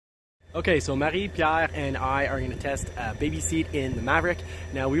Okay, so Marie, Pierre, and I are going to test a baby seat in the Maverick.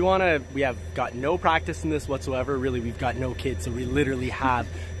 Now we have got no practice in this whatsoever. Really, we've got no kids, so we literally have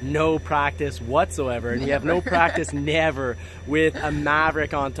no practice whatsoever. And we have no practice never with a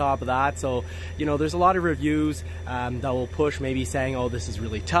Maverick on top of that. So, you know, there's a lot of reviews that will push maybe saying, oh, this is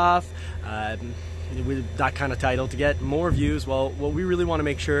really tough. With that kind of title. To get more views, well, what we really want to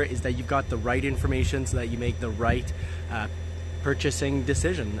make sure is that you've got the right information so that you make the right purchasing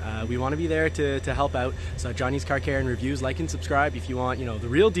decision. We want to be there to help out. So Johnny's Car Care and Reviews, like and subscribe if you want, you know, the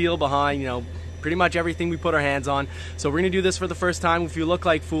real deal behind, you know, pretty much everything we put our hands on. So we're going to do this for the first time. If you look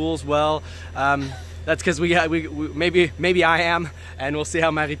like fools, well, that's because maybe I am, and we'll see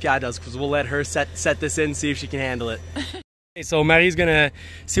how Marie-Pierre does, because we'll let her set this in, see if she can handle it. Okay, so Marie's gonna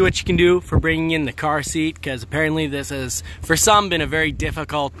see what she can do for bringing in the car seat, because apparently this has, for some, been a very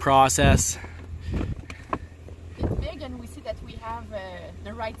difficult process. It's big, and we see that we have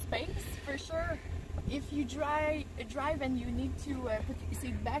the right space for sure. If you drive and you need to put your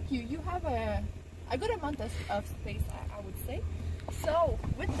seat back, you have a good amount of space, I would say. So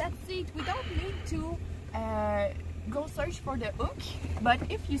with that seat, we don't need to go search for the hook, but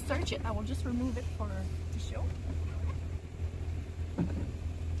if you search it, I will just remove it to show.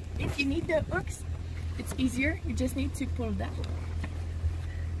 If you need the hooks, it's easier. You just need to pull that.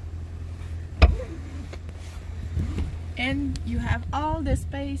 And you have all the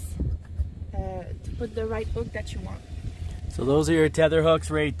space to put the right hook that you want. So those are your tether hooks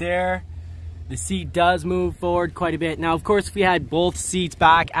right there. The seat does move forward quite a bit. Now, of course, if we had both seats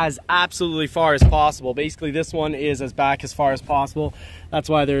back as absolutely far as possible, basically this one is as back as far as possible. That's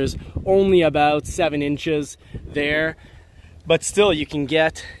why there's only about 7 inches there. But still, you can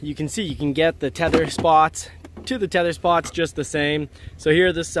get the tether spots to the tether spots just the same. So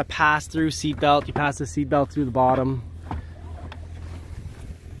here, this is a pass-through seat belt. You pass the seat belt through the bottom.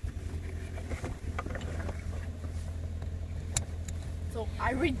 So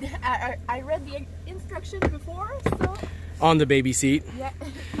I read the instructions before, so on the baby seat. Yeah,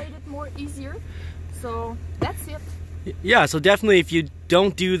 it made it more easier. So that's it. Yeah, so definitely if you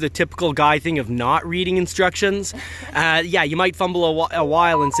don't do the typical guy thing of not reading instructions, yeah, you might fumble a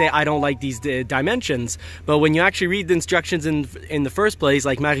while and say, I don't like these dimensions. But when you actually read the instructions in the first place,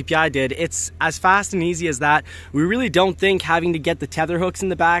 like Marie-Pierre did, it's as fast and easy as that. We really don't think having to get the tether hooks in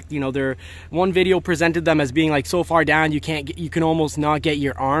the back, you know, one video presented them as being like so far down you can almost not get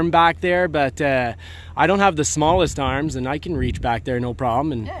your arm back there, but I don't have the smallest arms and I can reach back there no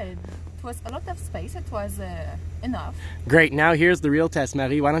problem. And yeah, it was a lot of space. It was enough. Great. Now here's the real test,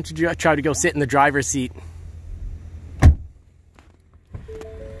 Marie. Why don't you try to go sit in the driver's seat?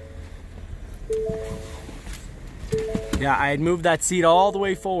 Yeah, I had moved that seat all the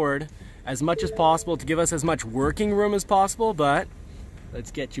way forward as much as possible to give us as much working room as possible, but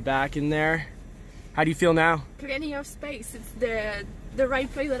let's get you back in there. How do you feel now? Plenty of space. It's the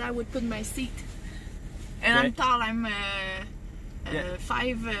right place that I would put my seat. And okay. I'm tall. I'm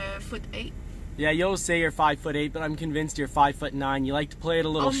 5'8". Yeah, you always say you're 5'8", but I'm convinced you're 5'9". You like to play it a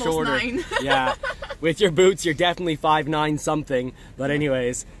little almost shorter. 9. Yeah, with your boots, you're definitely 5'9" something. But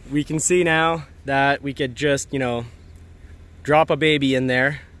anyways, we can see now that we could just, you know, drop a baby in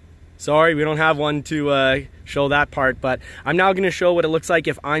there. Sorry, we don't have one to show that part, but I'm now going to show what it looks like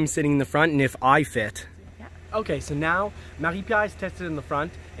if I'm sitting in the front and if I fit. Okay, so now Marie-Pierre is tested in the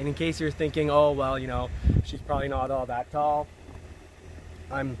front, and in case you're thinking, oh, well, you know, she's probably not all that tall.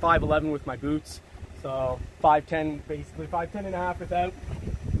 I'm 5'11" with my boots, so 5'10", basically 5'10" and a half without.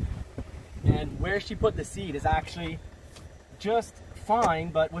 And where she put the seat is actually just fine,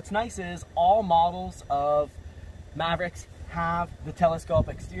 but what's nice is all models of Mavericks have the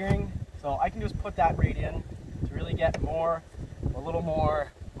telescopic steering, so I can just put that right in to really get a little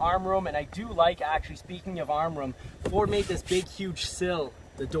more arm room. And I do like, actually, speaking of arm room, Ford made this big huge sill.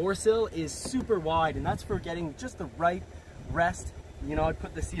 The door sill is super wide, and that's for getting just the right rest. You know, I'd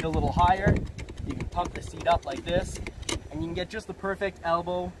put the seat a little higher. You can pump the seat up like this, and you can get just the perfect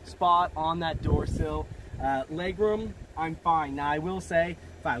elbow spot on that door sill. Leg room, I'm fine. Now I will say,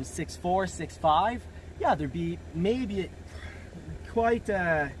 if I was 6'4", 6'5", yeah, there'd be maybe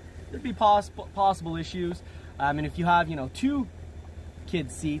there'd be possible issues. And if you have, you know, 2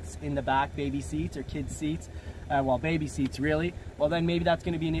 kid seats in the back, baby seats or kid seats, well, baby seats really, well then maybe that's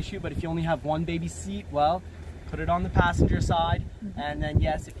going to be an issue. But if you only have 1 baby seat, well, put it on the passenger side. And then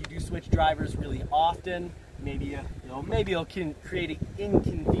yes, if you do switch drivers really often, maybe it'll create an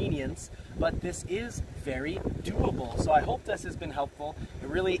inconvenience, but this is very doable. So I hope this has been helpful. It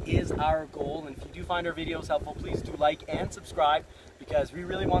really is our goal, and if you do find our videos helpful, please do like and subscribe, because we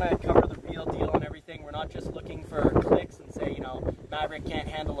really want to cover the real deal on everything. We're not just looking for clicks and say, you know, Maverick can't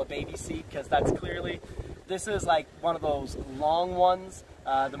handle a baby seat, because that's clearly, this is like one of those long ones.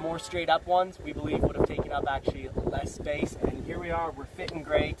 The more straight up ones, we believe, would have taken up actually less space, and here we are, we're fitting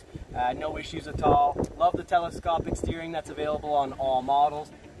great, no issues at all. Love the telescopic steering that's available on all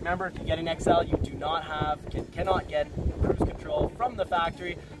models. Remember, if you get an XL, you cannot get cruise control from the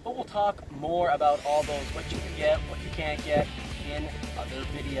factory, but we'll talk more about all those, what you can get, what you can't get, in other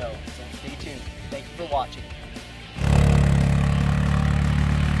videos. So stay tuned. Thank you for watching.